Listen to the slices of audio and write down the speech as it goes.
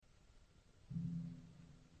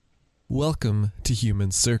Welcome to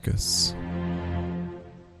Human Circus.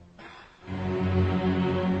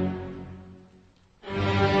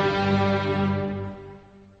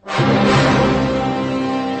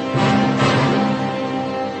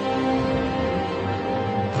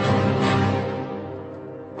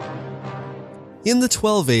 In the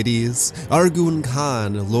 1280s, Arghun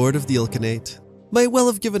Khan, Lord of the Ilkhanate, might well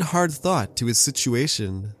have given hard thought to his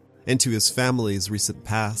situation and to his family's recent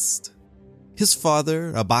past. His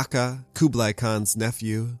father, Abaka, Kublai Khan's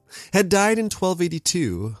nephew, had died in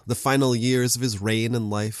 1282, the final years of his reign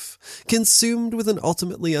and life, consumed with an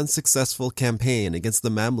ultimately unsuccessful campaign against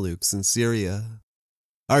the Mamluks in Syria.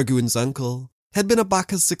 Arghun's uncle had been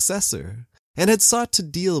Abaka's successor, and had sought to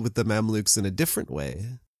deal with the Mamluks in a different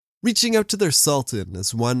way, reaching out to their sultan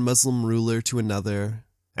as one Muslim ruler to another,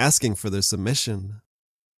 asking for their submission.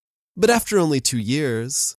 But after only 2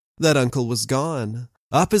 years, that uncle was gone.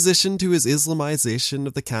 Opposition to his Islamization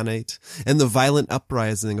of the Khanate and the violent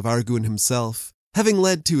uprising of Arghun himself having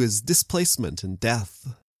led to his displacement and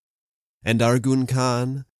death. And Arghun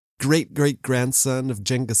Khan, great-great-grandson of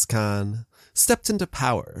Genghis Khan, stepped into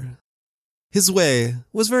power. His way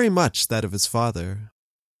was very much that of his father.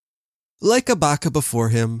 Like Abaka before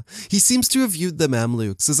him, he seems to have viewed the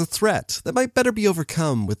Mamluks as a threat that might better be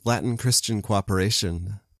overcome with Latin-Christian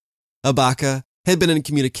cooperation. Abaka had been in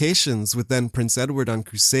communications with then Prince Edward on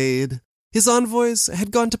crusade. His envoys had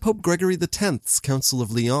gone to Pope Gregory X's Council of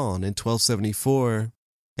Lyon in 1274,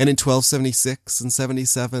 and in 1276 and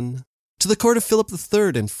 77, to the court of Philip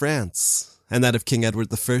III in France, and that of King Edward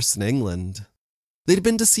I in England. They'd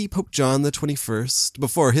been to see Pope John XXI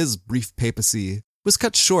before his brief papacy was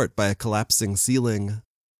cut short by a collapsing ceiling,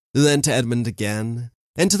 then to Edmund again,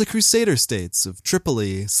 and to the Crusader states of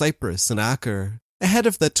Tripoli, Cyprus, and Acre, ahead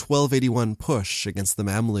of that 1281 push against the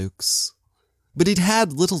Mamluks. But he'd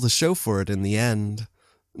had little to show for it in the end,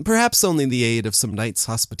 perhaps only the aid of some Knights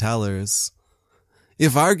Hospitallers.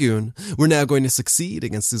 If Arghun were now going to succeed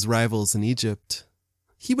against his rivals in Egypt,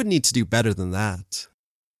 he would need to do better than that.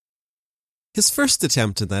 His first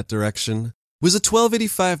attempt in that direction was a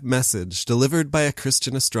 1285 message delivered by a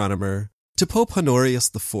Christian astronomer to Pope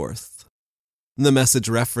Honorius IV. The message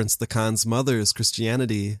referenced the Khan's mother's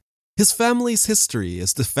Christianity, his family's history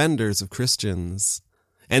as defenders of Christians,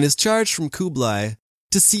 and his charge from Kublai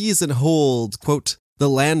to seize and hold, quote, the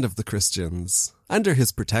land of the Christians, under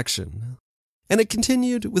his protection. And it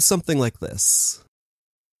continued with something like this.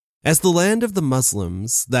 As the land of the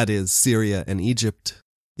Muslims, that is, Syria and Egypt,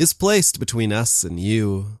 is placed between us and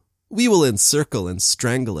you, we will encircle and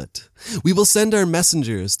strangle it. We will send our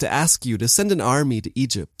messengers to ask you to send an army to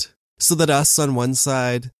Egypt, so that us on one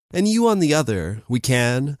side and you on the other, we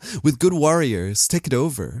can, with good warriors, take it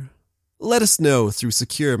over. Let us know through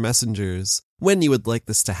secure messengers when you would like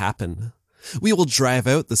this to happen. We will drive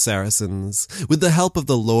out the Saracens with the help of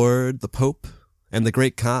the Lord, the Pope, and the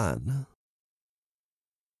Great Khan.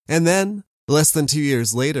 And then, less than 2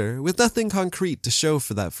 years later, with nothing concrete to show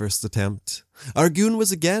for that first attempt, Arghun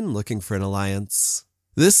was again looking for an alliance.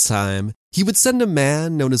 This time, he would send a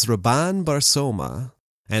man known as Rabban bar Soma,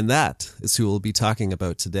 and that is who we'll be talking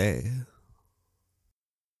about today.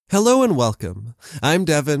 Hello and welcome. I'm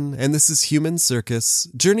Devin, and this is Human Circus,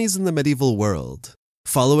 Journeys in the Medieval World,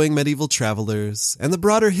 following medieval travelers and the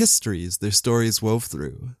broader histories their stories wove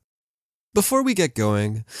through. Before we get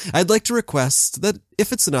going, I'd like to request that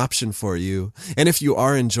if it's an option for you, and if you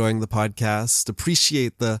are enjoying the podcast,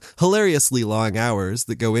 appreciate the hilariously long hours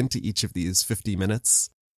that go into each of these 50 minutes,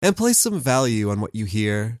 and place some value on what you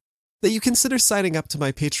hear, that you consider signing up to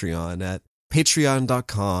my Patreon at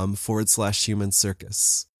patreon.com/Human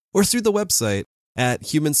Circus, or through the website at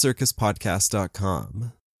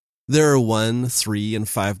humancircuspodcast.com. There are $1, $3, and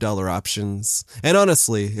 $5 options, and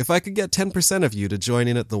honestly, if I could get 10% of you to join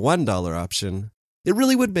in at the $1 option, it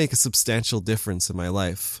really would make a substantial difference in my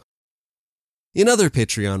life. In other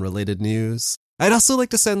Patreon-related news, I'd also like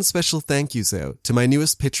to send special thank yous out to my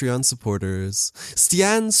newest Patreon supporters,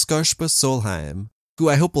 Stian Skarspa Solheim, who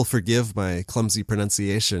I hope will forgive my clumsy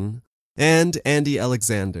pronunciation, and Andy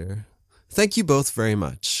Alexander. Thank you both very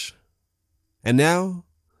much. And now,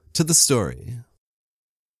 to the story.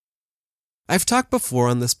 I've talked before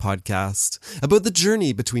on this podcast about the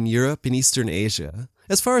journey between Europe and Eastern Asia,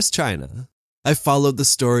 as far as China. I've followed the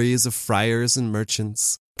stories of friars and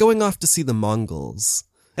merchants going off to see the Mongols,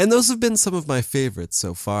 and those have been some of my favorites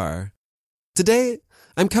so far. Today,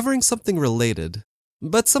 I'm covering something related,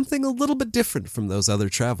 but something a little bit different from those other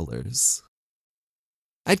travelers.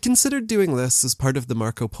 I'd considered doing this as part of the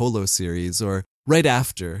Marco Polo series, or right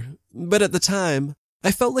after, but at the time,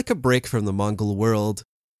 I felt like a break from the Mongol world.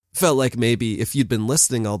 Felt like maybe if you'd been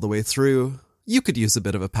listening all the way through, You could use a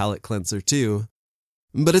bit of a palate cleanser too.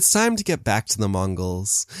 But it's time to get back to the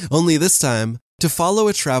Mongols, only this time to follow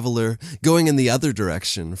a traveler going in the other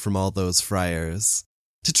direction from all those friars,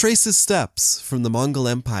 to trace his steps from the Mongol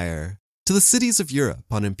Empire to the cities of Europe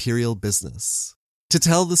on imperial business, to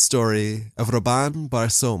tell the story of Raban bar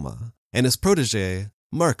Soma and his protege,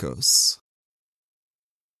 Marcos.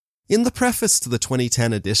 In the preface to the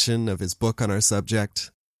 2010 edition of his book on our subject,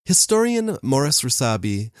 historian Maurice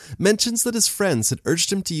Rasabi mentions that his friends had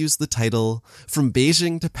urged him to use the title From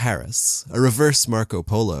Beijing to Paris, a reverse Marco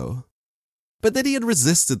Polo, but that he had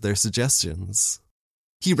resisted their suggestions.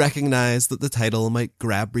 He recognized that the title might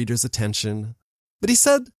grab readers' attention, but he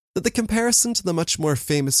said that the comparison to the much more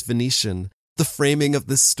famous Venetian, the framing of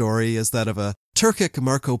this story as that of a Turkic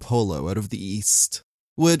Marco Polo out of the East,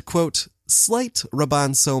 would, quote, slight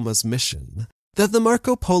Raban Soma's mission, that the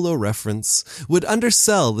Marco Polo reference would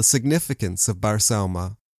undersell the significance of Bar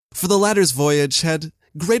Soma, for the latter's voyage had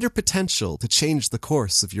greater potential to change the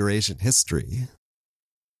course of Eurasian history.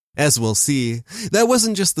 As we'll see, that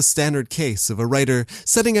wasn't just the standard case of a writer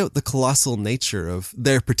setting out the colossal nature of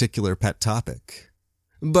their particular pet topic.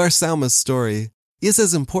 Bar Soma's story is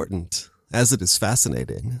as important as it is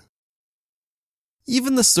fascinating.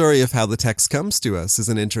 Even the story of how the text comes to us is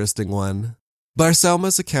an interesting one. Bar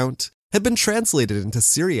Soma's account had been translated into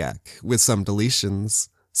Syriac, with some deletions,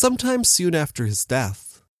 sometime soon after his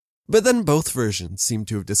death. But then both versions seem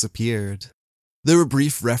to have disappeared. There were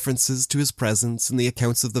brief references to his presence in the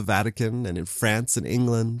accounts of the Vatican and in France and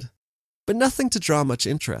England, but nothing to draw much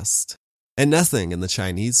interest, and nothing in the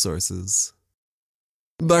Chinese sources.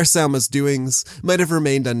 Bar Soma's doings might have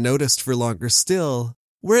remained unnoticed for longer still,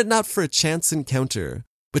 were it not for a chance encounter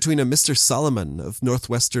between a Mr. Solomon of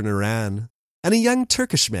northwestern Iran and a young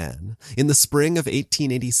Turkish man in the spring of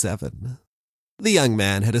 1887. The young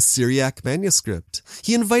man had a Syriac manuscript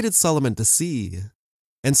he invited Solomon to see,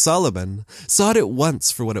 and Solomon saw it at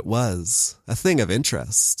once for what it was, a thing of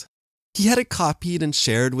interest. He had it copied and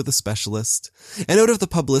shared with a specialist, and out of the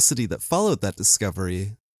publicity that followed that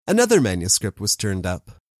discovery, another manuscript was turned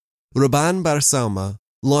up. Raban bar Soma,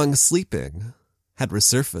 long sleeping, had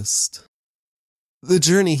resurfaced. The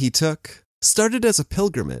journey he took started as a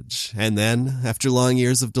pilgrimage, and then, after long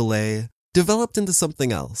years of delay, developed into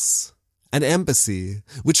something else. An embassy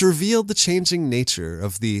which revealed the changing nature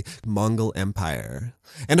of the Mongol Empire,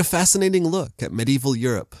 and a fascinating look at medieval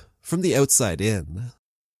Europe from the outside in.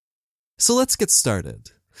 So let's get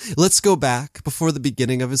started. Let's go back before the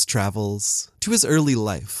beginning of his travels to his early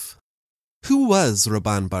life. Who was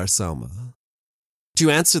Raban bar Soma? To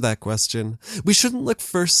answer that question, we shouldn't look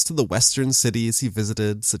first to the western cities he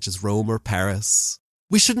visited, such as Rome or Paris.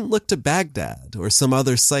 We shouldn't look to Baghdad or some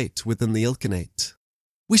other site within the Ilkhanate.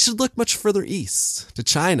 We should look much further east, to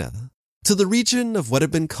China, to the region of what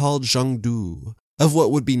had been called Zhongdu, of what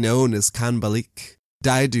would be known as Khanbalik,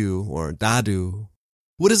 Daidu or Dadu,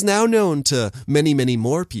 what is now known to many, many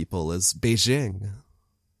more people as Beijing.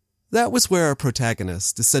 That was where our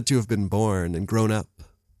protagonist is said to have been born and grown up,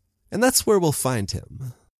 and that's where we'll find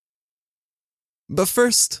him. But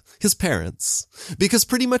first, his parents, because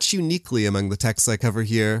pretty much uniquely among the texts I cover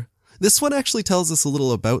here, this one actually tells us a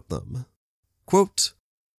little about them. Quote,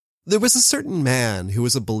 there was a certain man who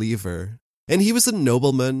was a believer, and he was a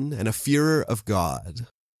nobleman and a fearer of God.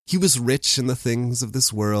 He was rich in the things of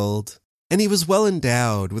this world, and he was well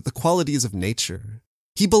endowed with the qualities of nature.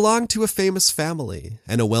 He belonged to a famous family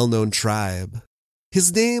and a well-known tribe.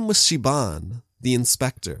 His name was Shiban, the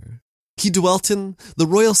inspector. He dwelt in the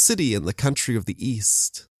royal city in the country of the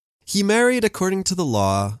east. He married, according to the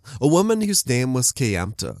law, a woman whose name was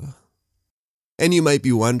Kayamta. And you might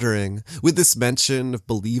be wondering, with this mention of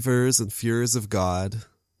believers and fearers of God,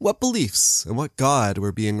 what beliefs and what God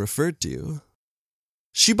were being referred to?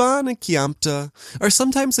 Shiban and Kayamta are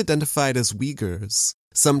sometimes identified as Uyghurs,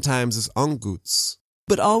 sometimes as Onghuts,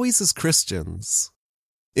 but always as Christians.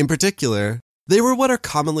 In particular, they were what are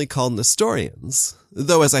commonly called Nestorians,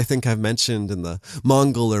 though as I think I've mentioned in the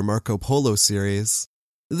Mongol or Marco Polo series,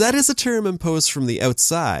 that is a term imposed from the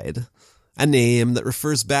outside, a name that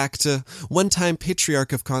refers back to one-time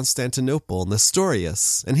Patriarch of Constantinople,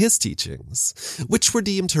 Nestorius, and his teachings, which were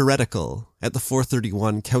deemed heretical at the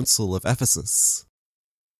 431 Council of Ephesus.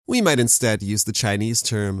 We might instead use the Chinese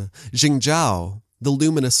term Jingzhao, the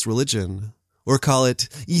luminous religion, or call it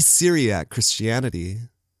Syriac Christianity.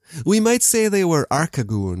 We might say they were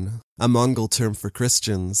Arkagun, a Mongol term for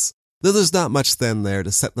Christians, though there's not much then there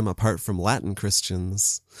to set them apart from Latin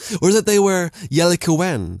Christians, or that they were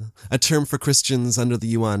Yelikuwen, a term for Christians under the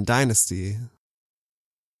Yuan dynasty.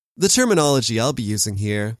 The terminology I'll be using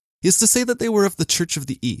here is to say that they were of the Church of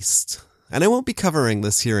the East, and I won't be covering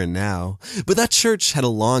this here and now, but that church had a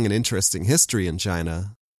long and interesting history in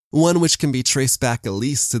China, one which can be traced back at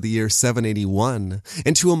least to the year 781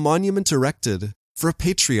 and to a monument erected for a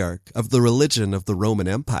patriarch of the religion of the Roman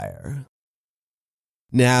Empire.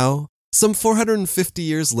 Now, some 450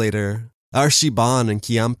 years later, Arshiban and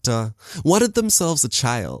Kiamta wanted themselves a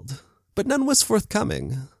child, but none was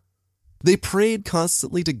forthcoming. They prayed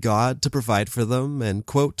constantly to God to provide for them, and,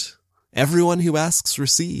 quote, "Everyone who asks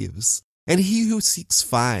receives, and he who seeks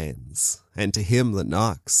finds, and to him that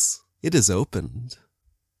knocks, it is opened."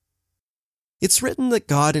 It's written that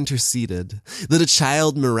God interceded, that a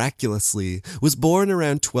child miraculously was born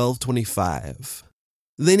around 1225.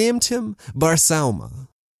 They named him Bar Sauma.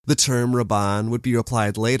 The term Rabban would be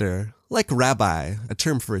applied later, like rabbi, a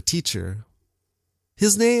term for a teacher.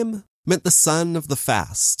 His name meant the son of the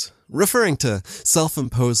fast, referring to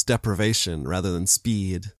self-imposed deprivation rather than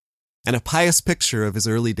speed, and a pious picture of his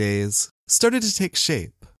early days started to take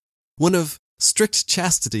shape, one of strict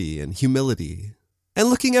chastity and humility, and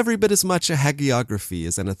looking every bit as much a hagiography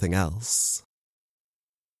as anything else.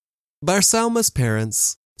 Bar Sauma's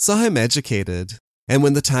parents saw him educated, and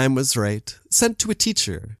when the time was right, sent to a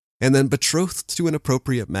teacher, and then betrothed to an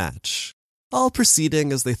appropriate match, all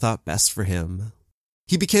proceeding as they thought best for him.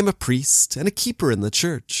 He became a priest and a keeper in the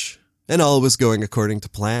church, and all was going according to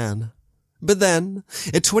plan. But then,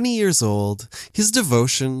 at 20 years old, his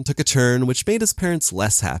devotion took a turn which made his parents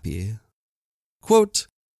less happy. Quote,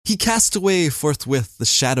 "He cast away forthwith the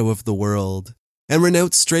shadow of the world, and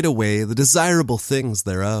renounced straightway the desirable things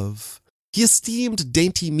thereof. He esteemed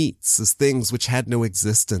dainty meats as things which had no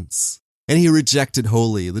existence, and he rejected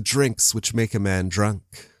wholly the drinks which make a man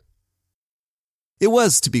drunk." It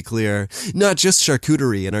was, to be clear, not just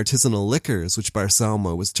charcuterie and artisanal liquors which Bar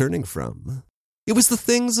Sauma was turning from. It was the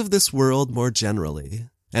things of this world more generally,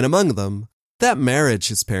 and among them, that marriage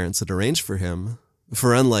his parents had arranged for him,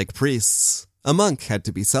 for unlike priests, a monk had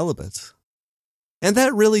to be celibate. And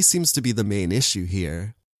that really seems to be the main issue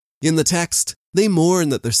here. In the text, they mourn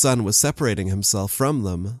that their son was separating himself from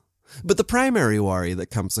them, but the primary worry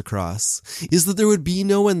that comes across is that there would be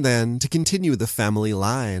no one then to continue the family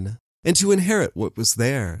line, and to inherit what was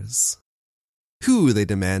theirs. Who, they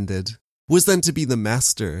demanded, was then to be the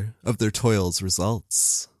master of their toil's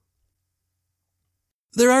results?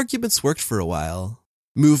 Their arguments worked for a while,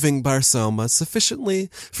 moving Bar Sauma sufficiently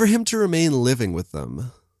for him to remain living with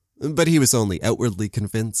them. But he was only outwardly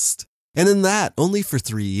convinced, and in that only for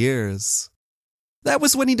 3 years. That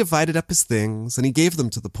was when he divided up his things and he gave them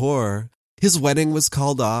to the poor. His wedding was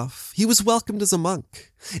called off, he was welcomed as a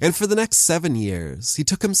monk, and for the next 7 years he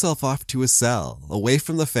took himself off to a cell, away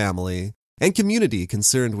from the family and community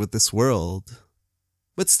concerned with this world.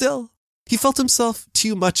 But still, he felt himself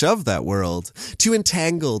too much of that world, too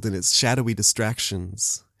entangled in its shadowy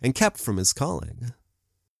distractions, and kept from his calling.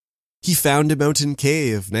 He found a mountain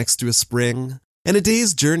cave next to a spring, and a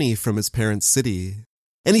day's journey from his parents' city,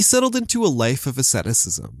 and he settled into a life of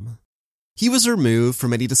asceticism. He was removed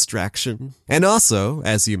from any distraction, and also,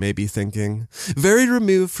 as you may be thinking, very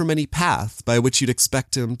removed from any path by which you'd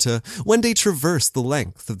expect him to one day traverse the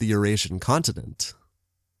length of the Eurasian continent.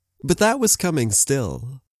 But that was coming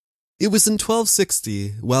still. It was in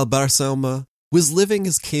 1260, while Bar Sauma was living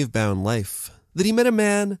his cave-bound life, that he met a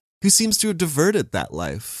man who seems to have diverted that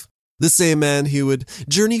life, the same man who would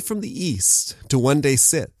journey from the east to one day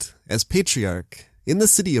sit, as patriarch, in the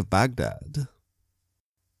city of Baghdad.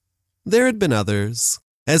 There had been others,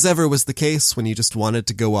 as ever was the case when you just wanted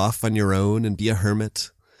to go off on your own and be a hermit.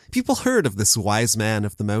 People heard of this wise man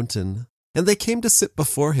of the mountain, and they came to sit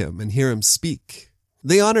before him and hear him speak.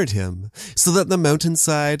 They honored him, so that the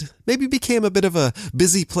mountainside maybe became a bit of a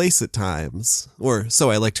busy place at times, or so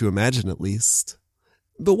I like to imagine at least.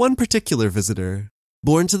 But one particular visitor,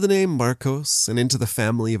 born to the name Marcos and into the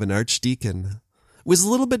family of an archdeacon, was a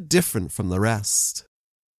little bit different from the rest.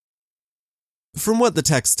 From what the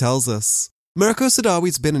text tells us, Marcos had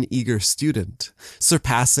always been an eager student,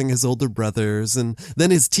 surpassing his older brothers and then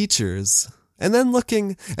his teachers, and then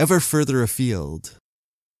looking ever further afield.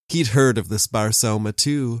 He'd heard of this Bar Sauma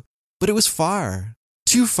too, but it was far,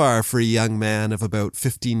 too far for a young man of about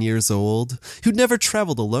 15 years old who'd never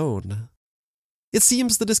traveled alone. It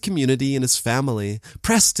seems that his community and his family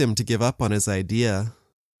pressed him to give up on his idea.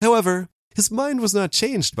 However, his mind was not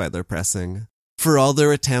changed by their pressing. For all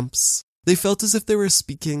their attempts, they felt as if they were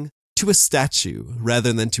speaking to a statue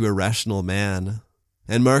rather than to a rational man,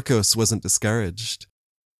 and Marcos wasn't discouraged.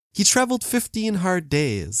 He traveled 15 hard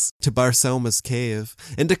days to Bar Sauma's cave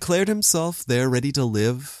and declared himself there ready to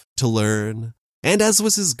live, to learn, and as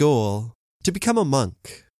was his goal, to become a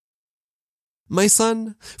monk. "My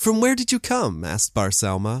son, from where did you come?" asked Bar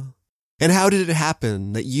Sauma. And how did it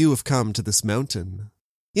happen that you have come to this mountain?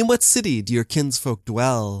 In what city do your kinsfolk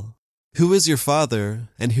dwell? Who is your father,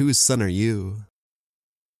 and whose son are you?"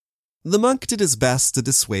 The monk did his best to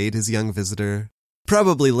dissuade his young visitor,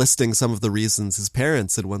 probably listing some of the reasons his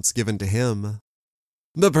parents had once given to him.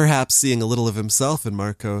 But perhaps seeing a little of himself in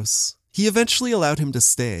Marcos, he eventually allowed him to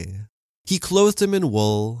stay. He clothed him in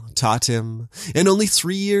wool, taught him, and only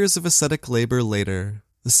 3 years of ascetic labor later,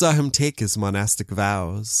 saw him take his monastic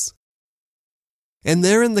vows. And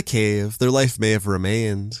there in the cave, their life may have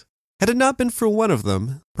remained, had it not been for one of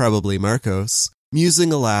them, probably Marcos,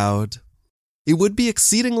 musing aloud, "It would be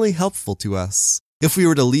exceedingly helpful to us if we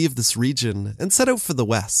were to leave this region and set out for the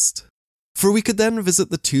west, for we could then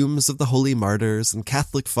visit the tombs of the holy martyrs and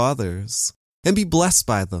Catholic fathers, and be blessed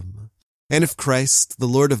by them. And if Christ, the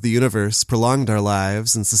Lord of the universe, prolonged our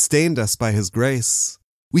lives and sustained us by his grace,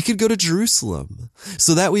 we could go to Jerusalem,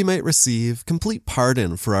 so that we might receive complete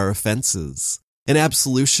pardon for our offenses, and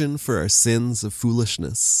absolution for our sins of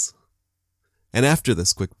foolishness." And after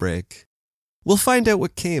this quick break, we'll find out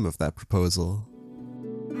what came of that proposal.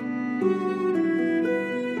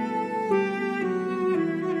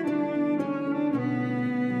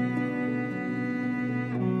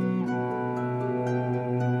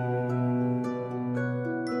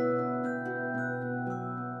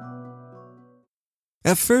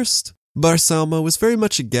 At first, Barsauma was very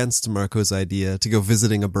much against Marco's idea to go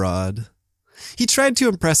visiting abroad. He tried to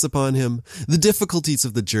impress upon him the difficulties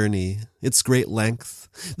of the journey, its great length,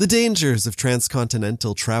 the dangers of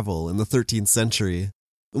transcontinental travel in the 13th century,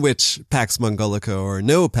 which, Pax Mongolica or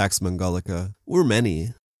no Pax Mongolica, were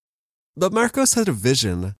many. But Marcos had a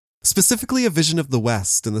vision, specifically a vision of the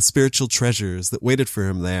West and the spiritual treasures that waited for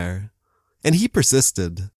him there. And he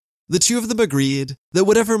persisted. The two of them agreed that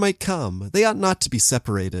whatever might come, they ought not to be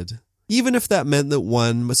separated, even if that meant that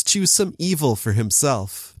one must choose some evil for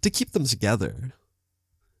himself to keep them together.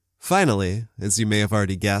 Finally, as you may have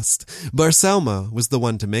already guessed, Barsauma was the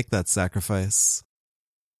one to make that sacrifice.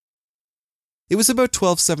 It was about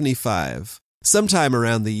 1275, sometime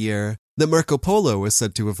around the year that Marco Polo was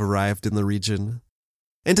said to have arrived in the region.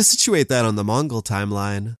 And to situate that on the Mongol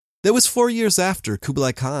timeline, that was 4 years after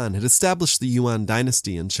Kublai Khan had established the Yuan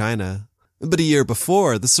dynasty in China, but a year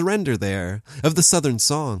before the surrender there of the Southern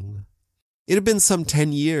Song. It had been some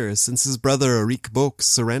 10 years since his brother Arik Bok's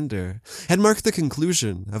surrender had marked the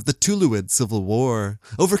conclusion of the Tuluid civil war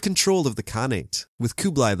over control of the Khanate, with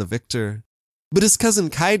Kublai the victor. But his cousin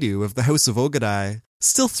Kaidu of the House of Ogadai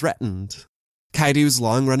still threatened. Kaidu's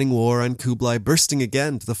long-running war on Kublai bursting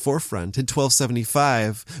again to the forefront in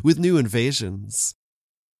 1275 with new invasions.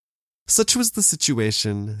 Such was the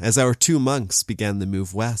situation as our two monks began the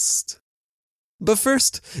move west. But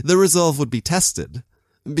first, the resolve would be tested,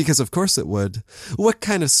 because of course it would. What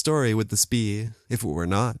kind of story would this be, if it were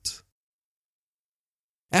not?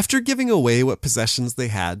 After giving away what possessions they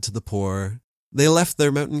had to the poor, they left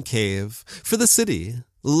their mountain cave for the city,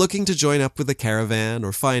 looking to join up with a caravan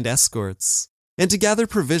or find escorts, and to gather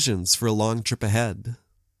provisions for a long trip ahead.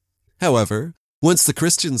 However, once the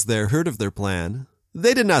Christians there heard of their plan,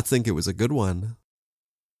 they did not think it was a good one.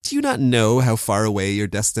 "Do you not know how far away your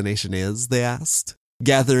destination is?" they asked,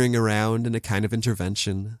 gathering around in a kind of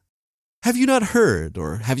intervention. "Have you not heard,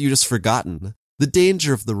 or have you just forgotten, the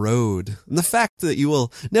danger of the road and the fact that you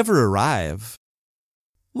will never arrive?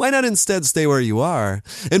 Why not instead stay where you are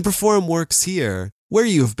and perform works here where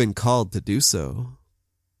you have been called to do so?"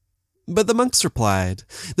 But the monks replied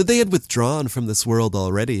that they had withdrawn from this world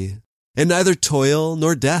already, and neither toil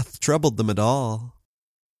nor death troubled them at all.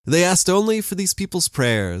 They asked only for these people's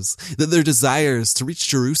prayers, that their desires to reach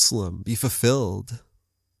Jerusalem be fulfilled.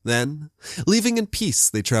 Then, leaving in peace,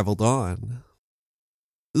 they traveled on.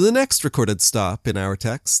 The next recorded stop in our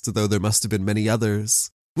text, though there must have been many others,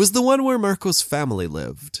 was the one where Marco's family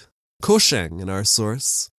lived, Kosheng in our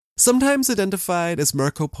source, sometimes identified as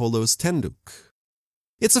Marco Polo's Tenduk.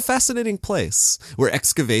 It's a fascinating place where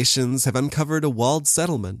excavations have uncovered a walled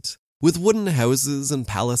settlement with wooden houses and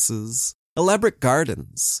palaces, elaborate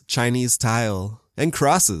gardens, Chinese tile, and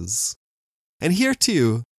crosses. And here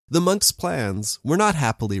too, the monks' plans were not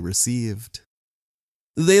happily received.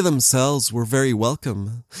 They themselves were very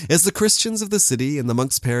welcome, as the Christians of the city and the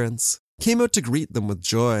monks' parents came out to greet them with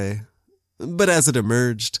joy. But as it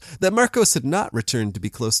emerged that Marcos had not returned to be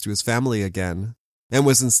close to his family again, and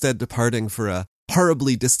was instead departing for a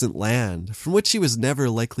horribly distant land from which he was never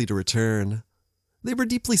likely to return, they were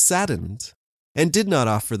deeply saddened, and did not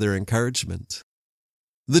offer their encouragement.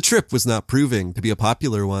 The trip was not proving to be a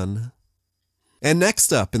popular one. And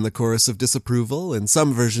next up in the chorus of disapproval, in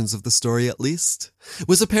some versions of the story at least,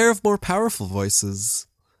 was a pair of more powerful voices.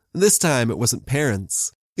 This time it wasn't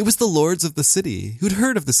parents, It was the lords of the city who'd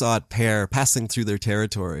heard of this odd pair passing through their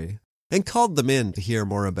territory and called them in to hear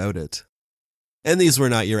more about it. And these were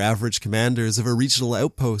not your average commanders of a regional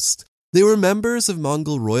outpost. They were members of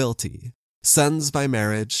Mongol royalty, sons by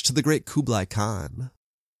marriage to the great Kublai Khan.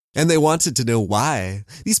 And they wanted to know why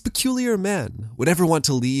these peculiar men would ever want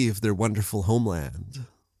to leave their wonderful homeland.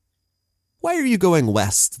 "Why are you going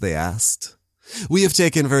west?" they asked. "We have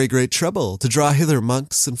taken very great trouble to draw hither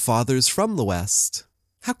monks and fathers from the west.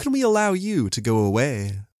 How can we allow you to go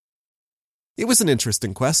away?" It was an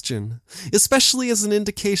interesting question, especially as an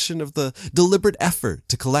indication of the deliberate effort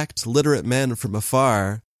to collect literate men from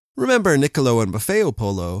afar. Remember Niccolo and Maffeo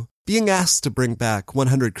Polo being asked to bring back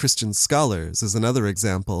 100 Christian scholars as another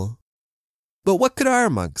example. But what could our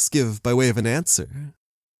monks give by way of an answer?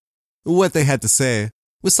 What they had to say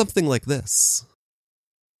was something like this.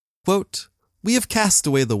 Quote, "We have cast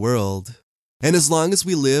away the world, and as long as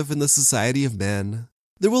we live in the society of men,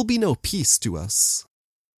 there will be no peace to us.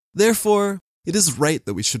 Therefore, it is right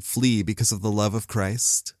that we should flee because of the love of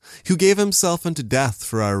Christ, who gave himself unto death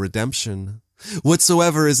for our redemption.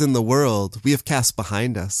 Whatsoever is in the world, we have cast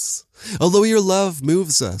behind us. Although your love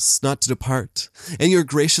moves us not to depart, and your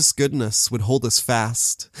gracious goodness would hold us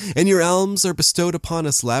fast, and your alms are bestowed upon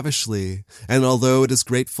us lavishly, and although it is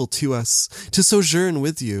grateful to us to sojourn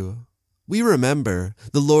with you, we remember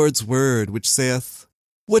the Lord's word which saith,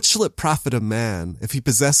 What shall it profit a man if he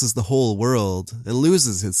possesses the whole world and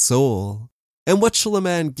loses his soul? And what shall a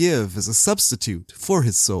man give as a substitute for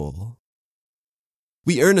his soul?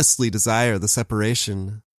 We earnestly desire the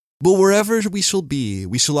separation, but wherever we shall be,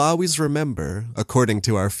 we shall always remember, according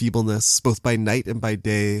to our feebleness, both by night and by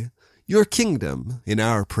day, your kingdom in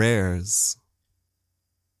our prayers."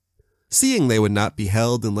 Seeing they would not be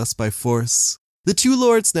held unless by force, the two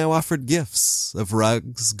lords now offered gifts of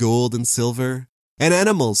rugs, gold and silver, and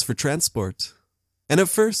animals for transport. And at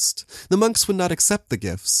first, the monks would not accept the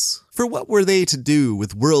gifts, for what were they to do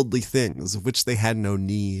with worldly things of which they had no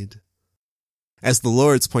need? As the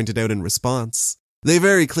lords pointed out in response, they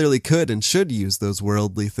very clearly could and should use those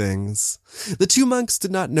worldly things. The two monks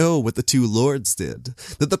did not know what the two lords did,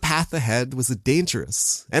 that the path ahead was a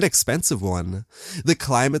dangerous and expensive one. The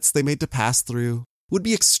climates they made to pass through would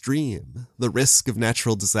be extreme, the risk of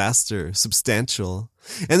natural disaster substantial,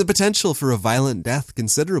 and the potential for a violent death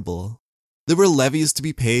considerable. There were levies to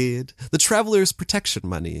be paid, the traveler's protection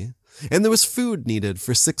money, and there was food needed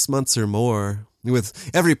for 6 months or more, with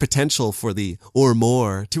every potential for the or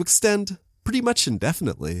more to extend pretty much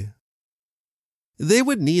indefinitely. They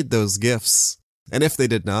would need those gifts, and if they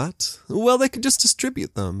did not, well, they could just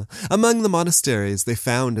distribute them among the monasteries they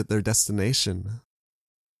found at their destination.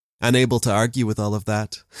 Unable to argue with all of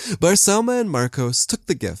that, Barsauma and Marcos took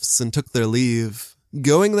the gifts and took their leave,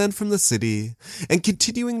 going then from the city and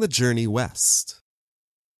continuing the journey west.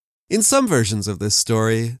 In some versions of this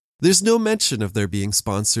story, there's no mention of their being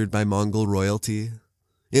sponsored by Mongol royalty.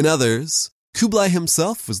 In others, Kublai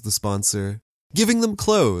himself was the sponsor, giving them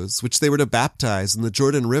clothes which they were to baptize in the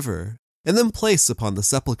Jordan River and then place upon the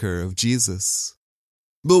sepulchre of Jesus.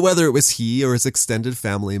 But whether it was he or his extended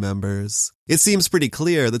family members, it seems pretty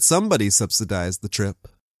clear that somebody subsidized the trip,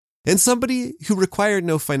 and somebody who required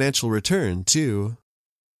no financial return, too.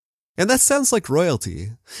 And that sounds like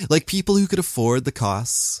royalty, like people who could afford the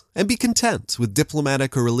costs and be content with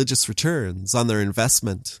diplomatic or religious returns on their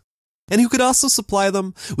investment, and who could also supply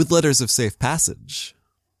them with letters of safe passage.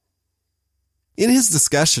 In his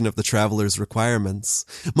discussion of the traveler's requirements,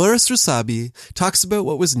 Maurice Rasabi talks about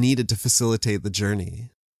what was needed to facilitate the journey.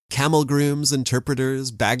 Camel grooms,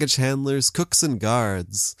 interpreters, baggage handlers, cooks and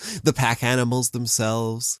guards, the pack animals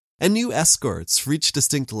themselves, and new escorts for each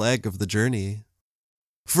distinct leg of the journey.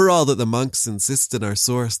 For all that the monks insist in our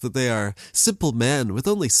source that they are simple men with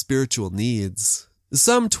only spiritual needs,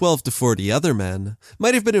 some 12 to 40 other men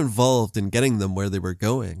might have been involved in getting them where they were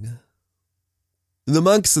going. The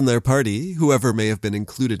monks and their party, whoever may have been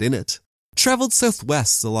included in it, traveled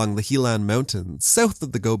southwest along the Helan Mountains, south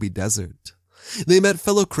of the Gobi Desert. They met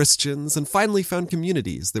fellow Christians and finally found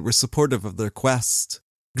communities that were supportive of their quest,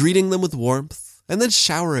 greeting them with warmth and then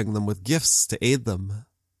showering them with gifts to aid them.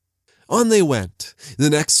 On they went,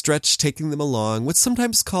 the next stretch taking them along what's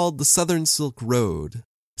sometimes called the Southern Silk Road,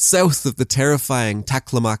 south of the terrifying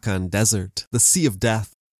Taklamakan Desert, the Sea of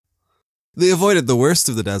Death. They avoided the worst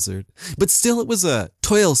of the desert, but still it was a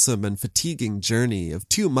toilsome and fatiguing journey of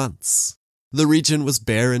 2 months. The region was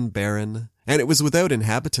barren, and it was without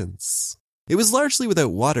inhabitants. It was largely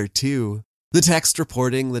without water, too, the text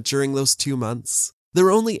reporting that during those 2 months, there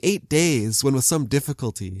were only 8 days when with some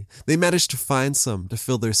difficulty they managed to find some to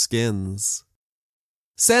fill their skins.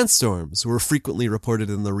 Sandstorms were frequently reported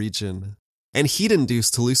in the region, And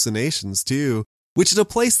heat-induced hallucinations, too, which in a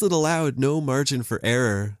place that allowed no margin for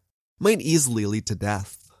error, might easily lead to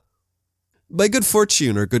death. By good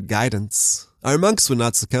fortune or good guidance, our monks would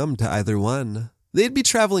not succumb to either one. They'd be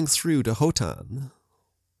traveling through to Hotan.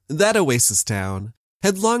 That oasis town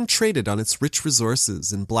had long traded on its rich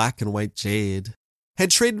resources in black and white jade,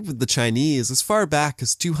 had traded with the Chinese as far back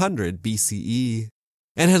as 200 BCE,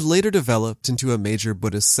 and had later developed into a major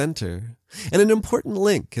Buddhist center and an important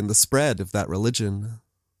link in the spread of that religion.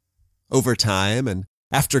 Over time, and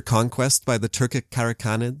after conquest by the Turkic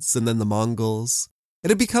Karakhanids and then the Mongols, it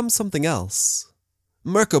had become something else.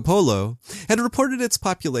 Marco Polo had reported its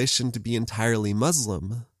population to be entirely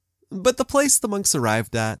Muslim, but the place the monks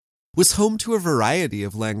arrived at was home to a variety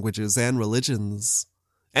of languages and religions,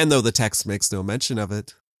 and though the text makes no mention of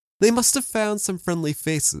it, they must have found some friendly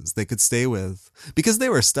faces they could stay with, because they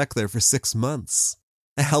were stuck there for 6 months.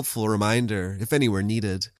 A helpful reminder, if any were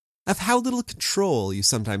needed, of how little control you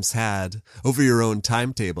sometimes had over your own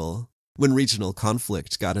timetable when regional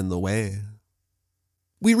conflict got in the way.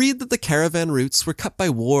 We read that the caravan routes were cut by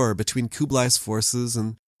war between Kublai's forces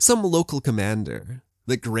and some local commander,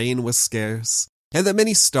 that grain was scarce, and that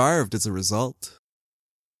many starved as a result.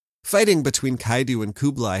 Fighting between Kaidu and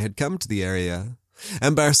Kublai had come to the area,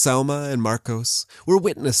 and Barsauma and Marcos were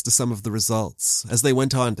witness to some of the results as they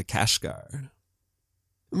went on to Kashgar.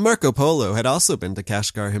 Marco Polo had also been to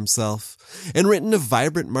Kashgar himself, and written of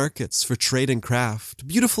vibrant markets for trade and craft,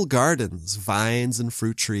 beautiful gardens, vines, and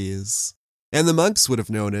fruit trees, and the monks would have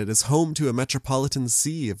known it as home to a metropolitan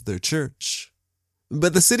see of their church.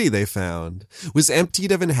 But the city, they found, was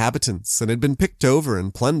emptied of inhabitants and had been picked over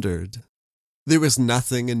and plundered. There was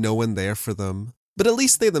nothing and no one there for them, but at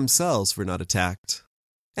least they themselves were not attacked.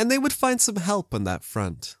 And they would find some help on that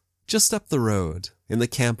front, just up the road, in the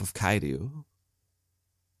camp of Kaidu.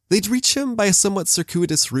 They'd reach him by a somewhat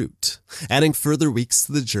circuitous route, adding further weeks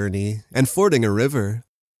to the journey and fording a river,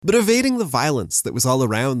 but evading the violence that was all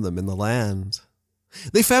around them in the land.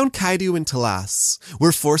 They found Kaidu in Talas,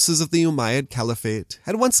 where forces of the Umayyad Caliphate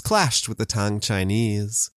had once clashed with the Tang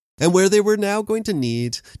Chinese, and where they were now going to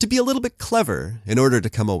need to be a little bit clever in order to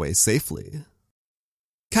come away safely.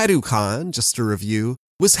 Kaidu Khan, just to review,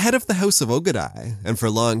 was head of the House of Ogadai, and for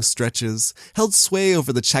long stretches held sway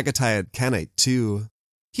over the Chagatai Khanate too.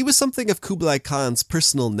 He was something of Kublai Khan's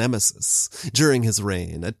personal nemesis during his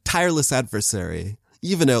reign, a tireless adversary,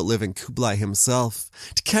 even outliving Kublai himself,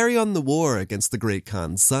 to carry on the war against the great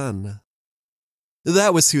Khan's son.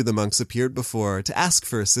 That was who the monks appeared before to ask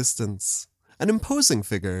for assistance, an imposing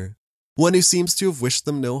figure, one who seems to have wished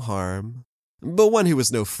them no harm, but one who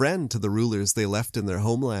was no friend to the rulers they left in their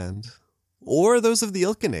homeland, or those of the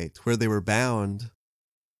Ilkhanate where they were bound.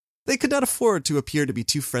 They could not afford to appear to be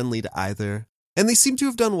too friendly to either, and they seemed to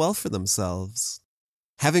have done well for themselves.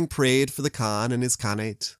 Having prayed for the Khan and his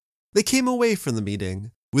Khanate, they came away from the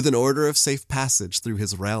meeting with an order of safe passage through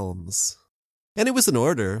his realms. And it was an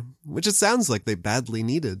order which it sounds like they badly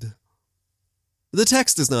needed. The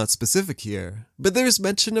text is not specific here, but there is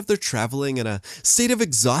mention of their traveling in a state of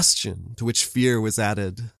exhaustion to which fear was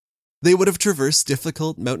added. They would have traversed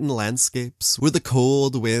difficult mountain landscapes where the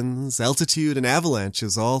cold winds, altitude, and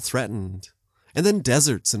avalanches all threatened, and then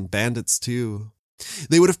deserts and bandits too.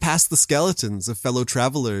 They would have passed the skeletons of fellow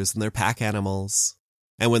travelers and their pack animals.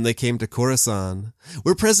 And when they came to Khorasan,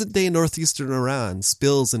 where present-day northeastern Iran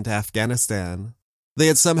spills into Afghanistan, they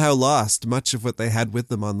had somehow lost much of what they had with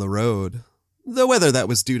them on the road, though whether that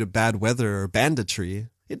was due to bad weather or banditry,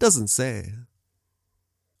 it doesn't say.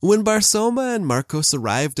 When Barsauma and Marcos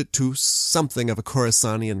arrived at Tus, something of a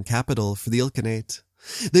Khorasanian capital for the Ilkhanate,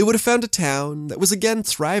 they would have found a town that was again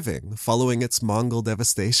thriving following its Mongol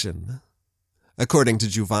devastation. According to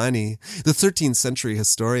Giovanni, the 13th century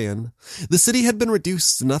historian, the city had been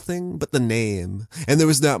reduced to nothing but the name, and there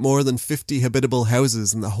was not more than 50 habitable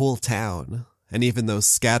houses in the whole town, and even those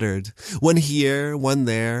scattered, one here, one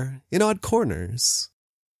there, in odd corners.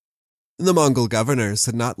 The Mongol governors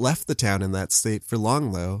had not left the town in that state for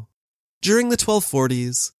long, though. During the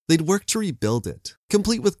 1240s, they'd worked to rebuild it,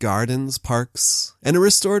 complete with gardens, parks, and a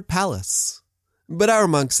restored palace. But our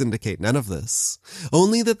monks indicate none of this,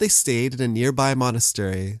 only that they stayed in a nearby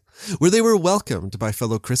monastery where they were welcomed by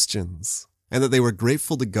fellow Christians, and that they were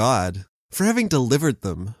grateful to God for having delivered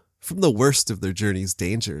them from the worst of their journey's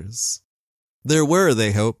dangers. There were,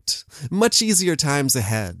 they hoped, much easier times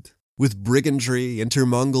ahead, with brigandry,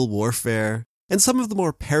 inter-Mongol warfare, and some of the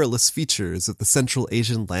more perilous features of the Central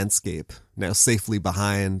Asian landscape now safely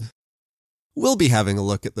behind. We'll be having a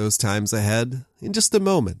look at those times ahead in just a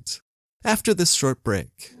moment, after this short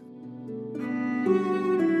break.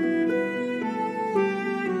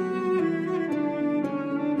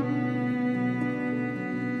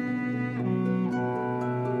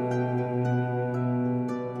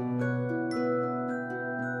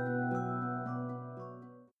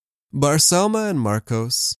 Barsauma and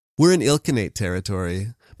Marcos were in Ilkhanate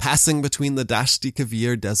territory, passing between the Dashti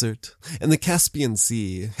Kavir Desert and the Caspian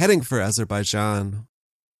Sea, heading for Azerbaijan.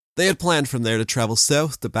 They had planned from there to travel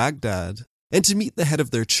south to Baghdad and to meet the head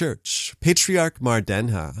of their church, Patriarch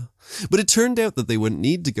Mardenha, but it turned out that they wouldn't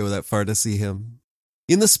need to go that far to see him.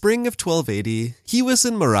 In the spring of 1280, he was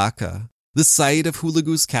in Maracá, the site of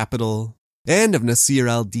Hulagu's capital, and of Nasir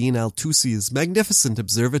al-Din al-Tusi's magnificent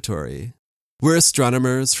observatory, where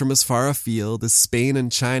astronomers from as far afield as Spain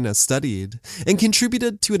and China studied and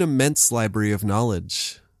contributed to an immense library of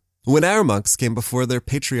knowledge. When our monks came before their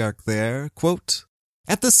patriarch there, quote,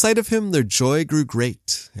 "At the sight of him their joy grew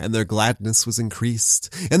great, and their gladness was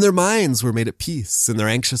increased, and their minds were made at peace, and their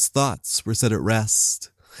anxious thoughts were set at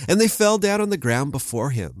rest. And they fell down on the ground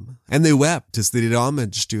before him, and they wept as they did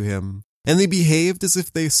homage to him, and they behaved as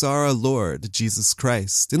if they saw our Lord, Jesus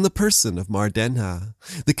Christ, in the person of Mardenha,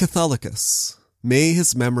 the Catholicus. May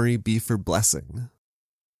his memory be for blessing."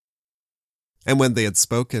 And when they had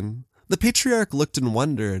spoken, the patriarch looked and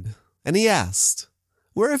wondered, and he asked,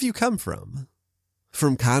 "Where have you come from?"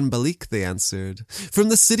 "From Khan Balik," they answered, "from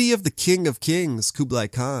the city of the King of Kings, Kublai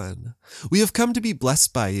Khan. We have come to be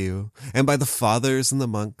blessed by you, and by the fathers and the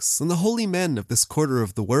monks, and the holy men of this quarter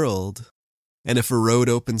of the world. And if a road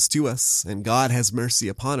opens to us, and God has mercy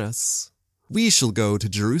upon us, we shall go to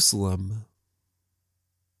Jerusalem."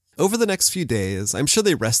 Over the next few days, I'm sure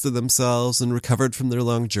they rested themselves and recovered from their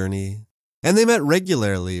long journey, and they met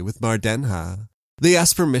regularly with Mardenha. They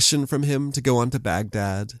asked permission from him to go on to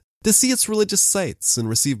Baghdad, to see its religious sites and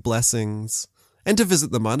receive blessings, and to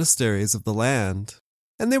visit the monasteries of the land.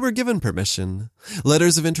 And they were given permission,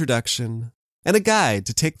 letters of introduction, and a guide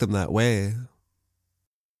to take them that way.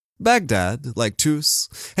 Baghdad, like Tus,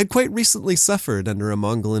 had quite recently suffered under a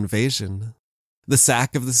Mongol invasion. The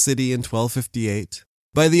sack of the city in 1258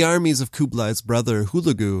 by the armies of Kublai's brother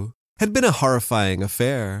Hulagu had been a horrifying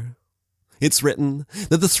affair. It's written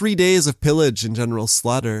that the 3 days of pillage and general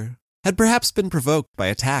slaughter had perhaps been provoked by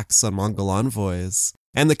attacks on Mongol envoys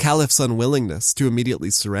and the caliph's unwillingness to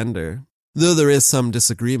immediately surrender, though there is some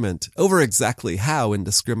disagreement over exactly how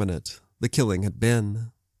indiscriminate the killing had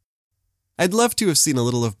been. I'd love to have seen a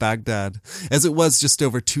little of Baghdad as it was just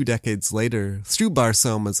over 2 decades later through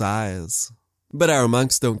Barsauma's eyes, but our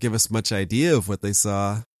monks don't give us much idea of what they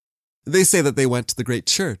saw. They say that they went to the great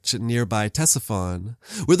church at nearby Ctesiphon,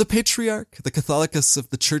 where the patriarch, the Catholicus of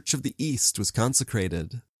the Church of the East, was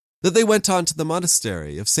consecrated. That they went on to the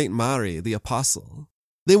monastery of St. Mari the Apostle.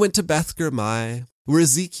 They went to Beth Girmai, where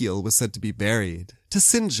Ezekiel was said to be buried, to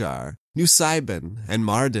Sinjar, Nusaybin, and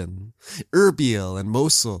Mardin, Erbil and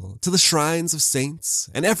Mosul, to the shrines of saints,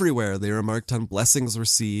 and everywhere they remarked on blessings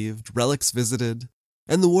received, relics visited,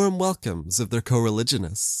 and the warm welcomes of their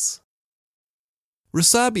co-religionists.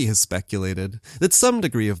 Rasabi has speculated that some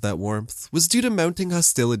degree of that warmth was due to mounting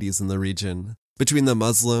hostilities in the region between the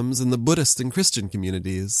Muslims and the Buddhist and Christian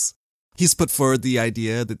communities. He's put forward the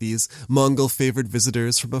idea that these Mongol-favored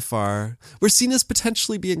visitors from afar were seen as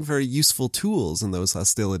potentially being very useful tools in those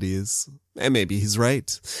hostilities. And maybe he's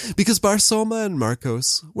right, because Barsauma and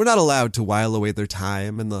Marcos were not allowed to while away their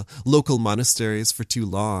time in the local monasteries for too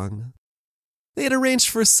long. They had arranged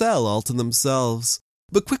for a cell all to themselves,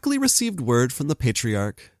 but quickly received word from the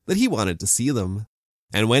patriarch that he wanted to see them.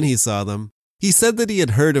 And when he saw them, he said that he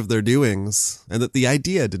had heard of their doings, and that the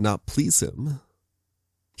idea did not please him.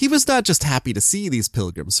 He was not just happy to see these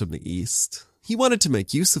pilgrims from the East. He wanted to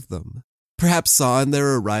make use of them, perhaps saw in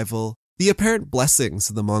their arrival the apparent blessings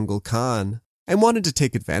of the Mongol Khan, and wanted to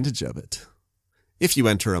take advantage of it. If you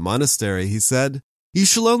enter a monastery, he said, you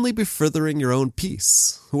shall only be furthering your own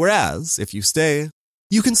peace, whereas, if you stay,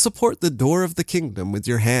 you can support the door of the kingdom with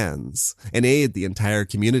your hands, and aid the entire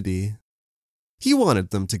community. He wanted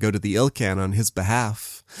them to go to the Ilkhan on his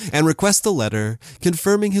behalf, and request a letter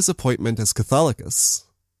confirming his appointment as Catholicus.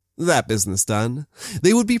 That business done,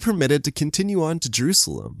 they would be permitted to continue on to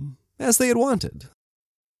Jerusalem, as they had wanted.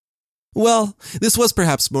 Well, this was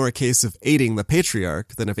perhaps more a case of aiding the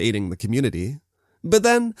patriarch than of aiding the community. But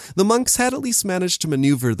then, the monks had at least managed to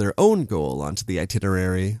maneuver their own goal onto the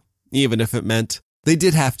itinerary, even if it meant they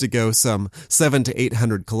did have to go some 700 to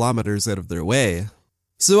 800 kilometers out of their way.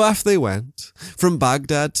 So off they went, from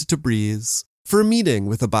Baghdad to Tabriz, for a meeting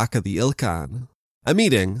with Abaka the Ilkhan, a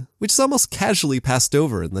meeting which is almost casually passed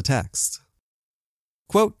over in the text.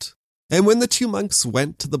 Quote, "And when the 2 monks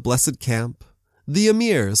went to the blessed camp, the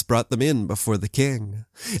emirs brought them in before the king,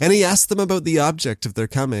 and he asked them about the object of their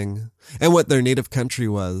coming, and what their native country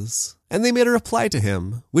was, and they made a reply to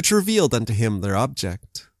him, which revealed unto him their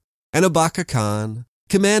object. And Abaka Khan,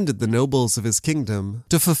 commanded the nobles of his kingdom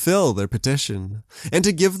to fulfill their petition and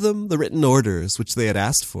to give them the written orders which they had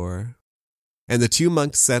asked for. And the two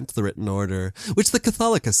monks sent the written order, which the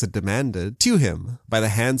Catholicus had demanded, to him by the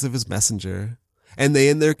hands of his messenger, and they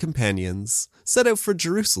and their companions set out for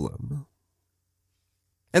Jerusalem.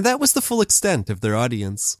 And that was the full extent of their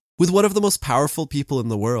audience with one of the most powerful people in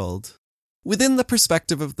the world. Within the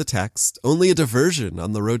perspective of the text, only a diversion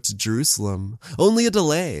on the road to Jerusalem, only a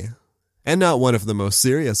delay, and not one of the most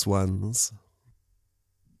serious ones.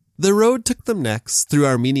 The road took them next through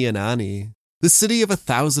Armenia and Ani, the city of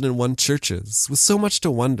 1,001 churches, with so much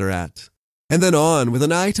to wonder at, and then on with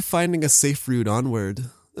an eye to finding a safe route onward.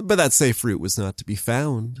 But that safe route was not to be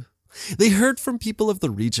found. They heard from people of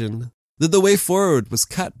the region that the way forward was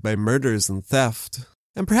cut by murders and theft,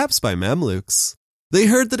 and perhaps by Mamluks. They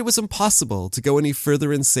heard that it was impossible to go any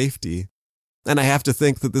further in safety, and I have to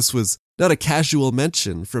think that this was not a casual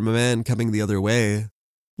mention from a man coming the other way.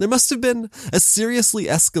 There must have been a seriously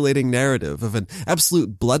escalating narrative of an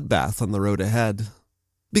absolute bloodbath on the road ahead,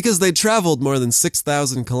 because they'd traveled more than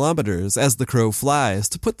 6,000 kilometers as the crow flies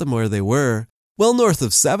to put them where they were, well north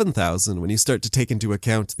of 7,000 when you start to take into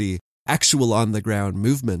account the actual on-the-ground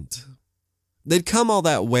movement. They'd come all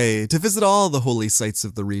that way to visit all the holy sites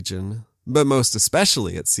of the region, but most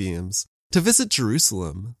especially, it seems, to visit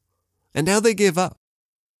Jerusalem. And now they gave up.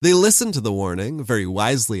 They listened to the warning, very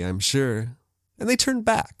wisely I'm sure, and they turned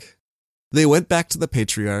back. They went back to the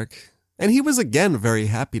Patriarch, and he was again very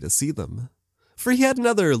happy to see them, for he had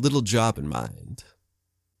another little job in mind.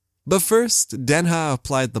 But first, Denha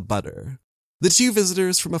applied the butter. The two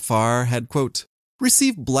visitors from afar had, quote,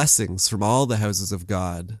 received blessings from all the houses of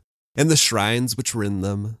God, and the shrines which were in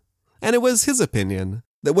them, and it was his opinion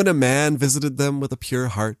that when a man visited them with a pure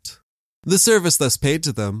heart, the service thus paid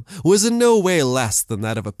to them was in no way less than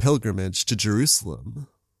that of a pilgrimage to Jerusalem.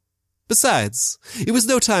 Besides, it was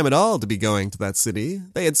no time at all to be going to that city.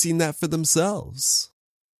 They had seen that for themselves.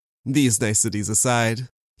 These niceties aside,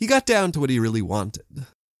 he got down to what he really wanted.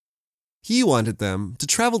 He wanted them to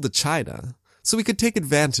travel to China so he could take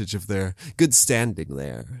advantage of their good standing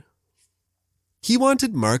there. He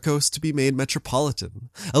wanted Marcos to be made metropolitan,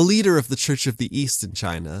 a leader of the Church of the East in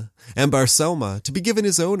China, and Barsoma to be given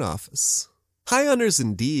his own office. High honors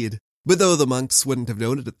indeed, but though the monks wouldn't have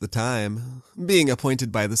known it at the time, being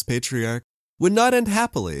appointed by this patriarch would not end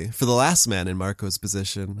happily for the last man in Marcos'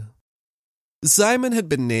 position. Simon had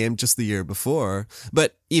been named just the year before,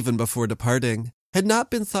 but even before departing, had not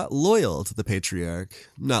been thought loyal to the patriarch,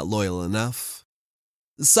 not loyal enough.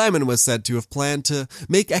 Simon was said to have planned to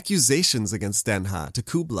make accusations against Denha to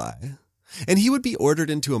Kublai, and he would be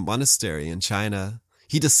ordered into a monastery in China.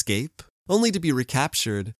 He'd escape, only to be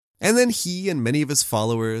recaptured, and then he and many of his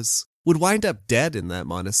followers would wind up dead in that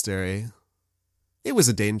monastery. It was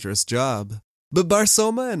a dangerous job, but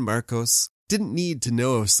Barsoma and Marcos didn't need to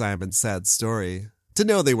know of Simon's sad story to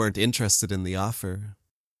know they weren't interested in the offer.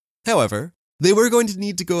 However, they were going to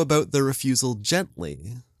need to go about their refusal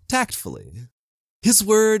gently, tactfully. His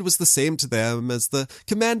word was the same to them as the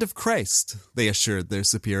command of Christ, they assured their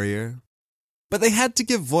superior. But they had to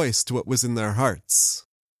give voice to what was in their hearts.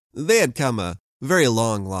 They had come a very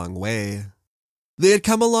long, long way. They had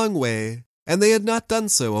come a long way, and they had not done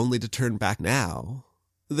so only to turn back now.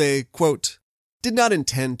 They, quote, did not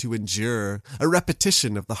intend to endure a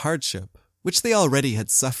repetition of the hardship which they already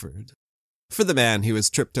had suffered. For the man who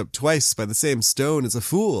was tripped up twice by the same stone is a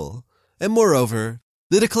fool, and moreover,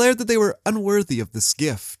 they declared that they were unworthy of this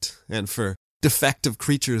gift, and for defective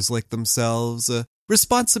creatures like themselves, a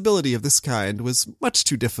responsibility of this kind was much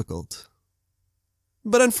too difficult.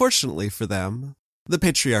 But unfortunately for them, the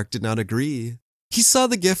patriarch did not agree. He saw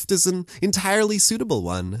the gift as an entirely suitable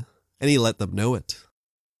one, and he let them know it.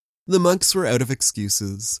 The monks were out of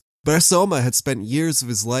excuses. Barsoma had spent years of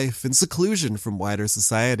his life in seclusion from wider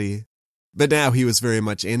society, but now he was very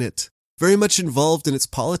much in it, very much involved in its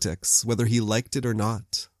politics, whether he liked it or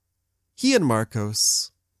not. He and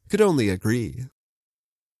Marcos could only agree.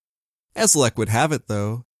 As luck would have it,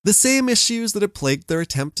 though, the same issues that had plagued their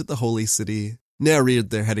attempt at the holy city now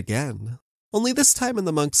reared their head again, only this time in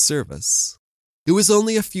the monks' service. It was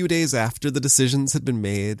only a few days after the decisions had been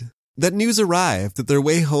made that news arrived that their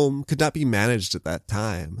way home could not be managed at that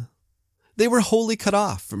time. They were wholly cut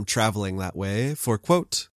off from traveling that way, for,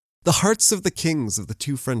 quote, the hearts of the kings of the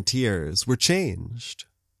two frontiers were changed.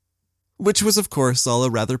 Which was, of course, all a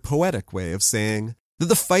rather poetic way of saying that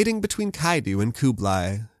the fighting between Kaidu and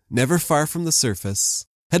Kublai, never far from the surface,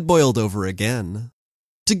 had boiled over again.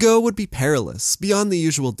 To go would be perilous, beyond the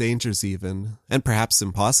usual dangers even, and perhaps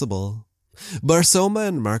impossible. Barsoma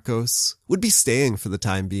and Marcos would be staying for the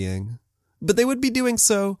time being, But they would be doing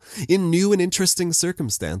so in new and interesting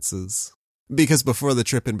circumstances, because before the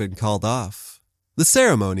trip had been called off, the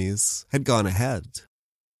ceremonies had gone ahead.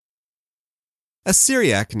 A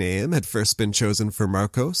Syriac name had first been chosen for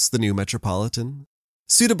Marcos, the new metropolitan.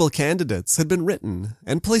 Suitable candidates had been written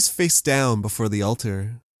and placed face down before the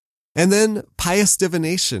altar. And then pious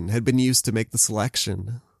divination had been used to make the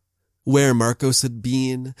selection. Where Marcos had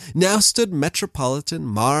been, now stood Metropolitan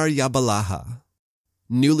Mar Yabalaha.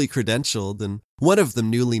 Newly credentialed and one of them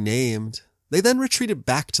newly named, they then retreated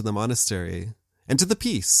back to the monastery and to the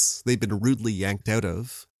peace they'd been rudely yanked out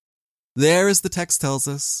of. There, as the text tells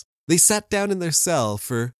us, they sat down in their cell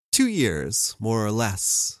for 2 years, more or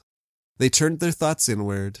less. They turned their thoughts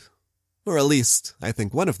inward, or at least I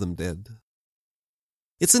think one of them did.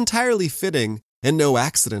 It's entirely fitting and no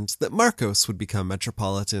accident that Marcos would become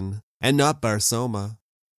metropolitan and not Barsoma.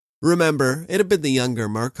 Remember, it had been the younger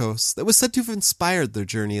Marcos that was said to have inspired their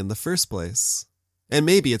journey in the first place. And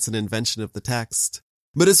maybe it's an invention of the text,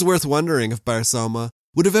 but it's worth wondering if Barsoma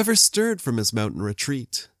would have ever stirred from his mountain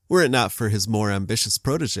retreat, were it not for his more ambitious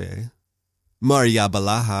protege. Mar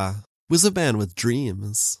Yabalaha was a man with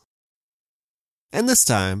dreams. And this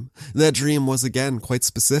time, that dream was again quite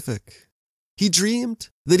specific. He dreamed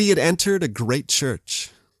that he had entered a great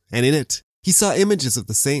church, and in it, he saw images of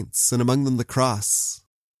the saints, and among them the cross.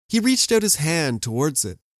 He reached out his hand towards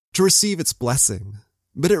it to receive its blessing,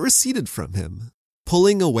 but it receded from him,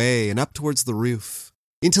 pulling away and up towards the roof,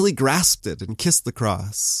 until he grasped it and kissed the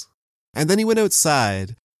cross. And then he went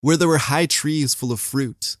outside, where there were high trees full of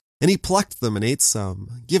fruit, and he plucked them and ate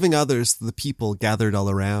some, giving others to the people gathered all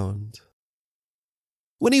around.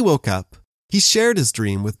 When he woke up, he shared his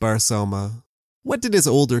dream with Barsoma. What did his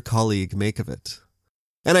older colleague make of it?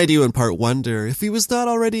 And I do in part wonder if he was not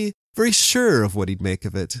already very sure of what he'd make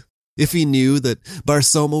of it, if he knew that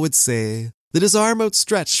Barsoma would say that his arm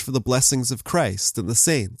outstretched for the blessings of Christ and the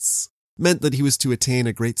saints meant that he was to attain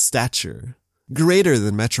a great stature, greater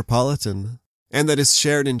than metropolitan, and that his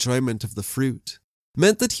shared enjoyment of the fruit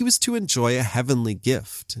meant that he was to enjoy a heavenly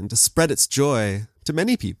gift and to spread its joy to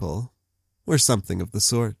many people, or something of the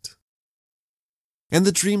sort. And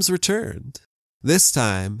the dreams returned. This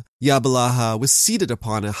time, Yabalaha was seated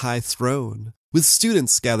upon a high throne, with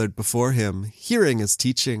students gathered before him, hearing his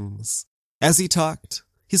teachings. As he talked,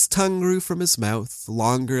 his tongue grew from his mouth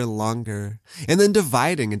longer and longer, and then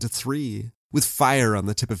dividing into 3, with fire on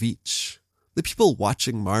the tip of each. The people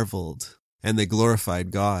watching marveled, and they glorified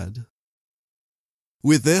God.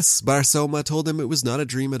 With this, Barsoma told him it was not a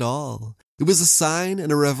dream at all. It was a sign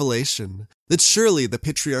and a revelation that surely the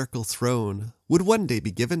patriarchal throne would one day be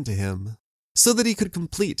given to him, so that he could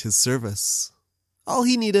complete his service. All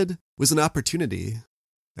he needed was an opportunity,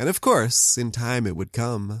 and of course, in time it would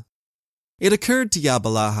come. It occurred to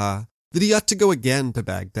Yabalaha that he ought to go again to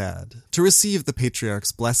Baghdad to receive the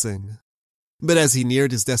patriarch's blessing. But as he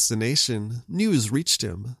neared his destination, news reached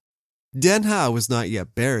him. Denha was not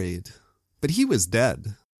yet buried, but he was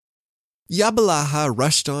dead. Yabalaha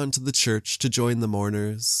rushed on to the church to join the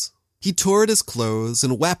mourners. He tore at his clothes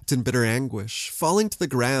and wept in bitter anguish, falling to the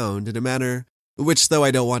ground in a manner which, though I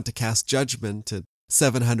don't want to cast judgment at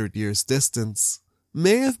 700 years' distance,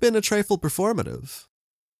 may have been a trifle performative.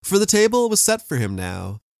 For the table was set for him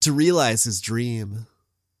now, to realize his dream.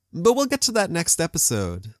 But we'll get to that next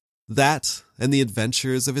episode. That and the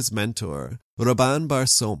adventures of his mentor, Rabban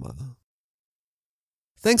Barsoma.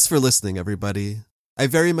 Thanks for listening, everybody. I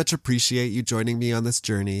very much appreciate you joining me on this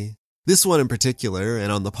journey. This one in particular,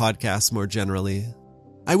 and on the podcast more generally.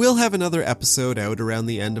 I will have another episode out around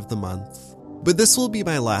the end of the month, but this will be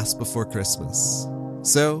my last before Christmas.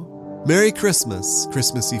 So, Merry Christmas,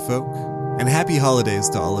 Christmassy folk, and happy holidays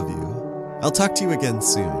to all of you. I'll talk to you again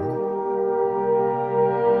soon.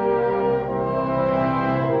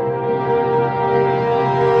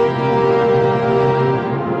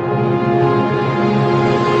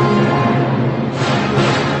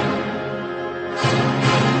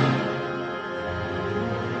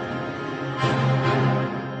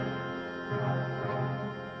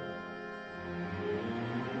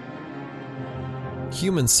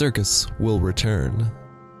 Human Circus will return.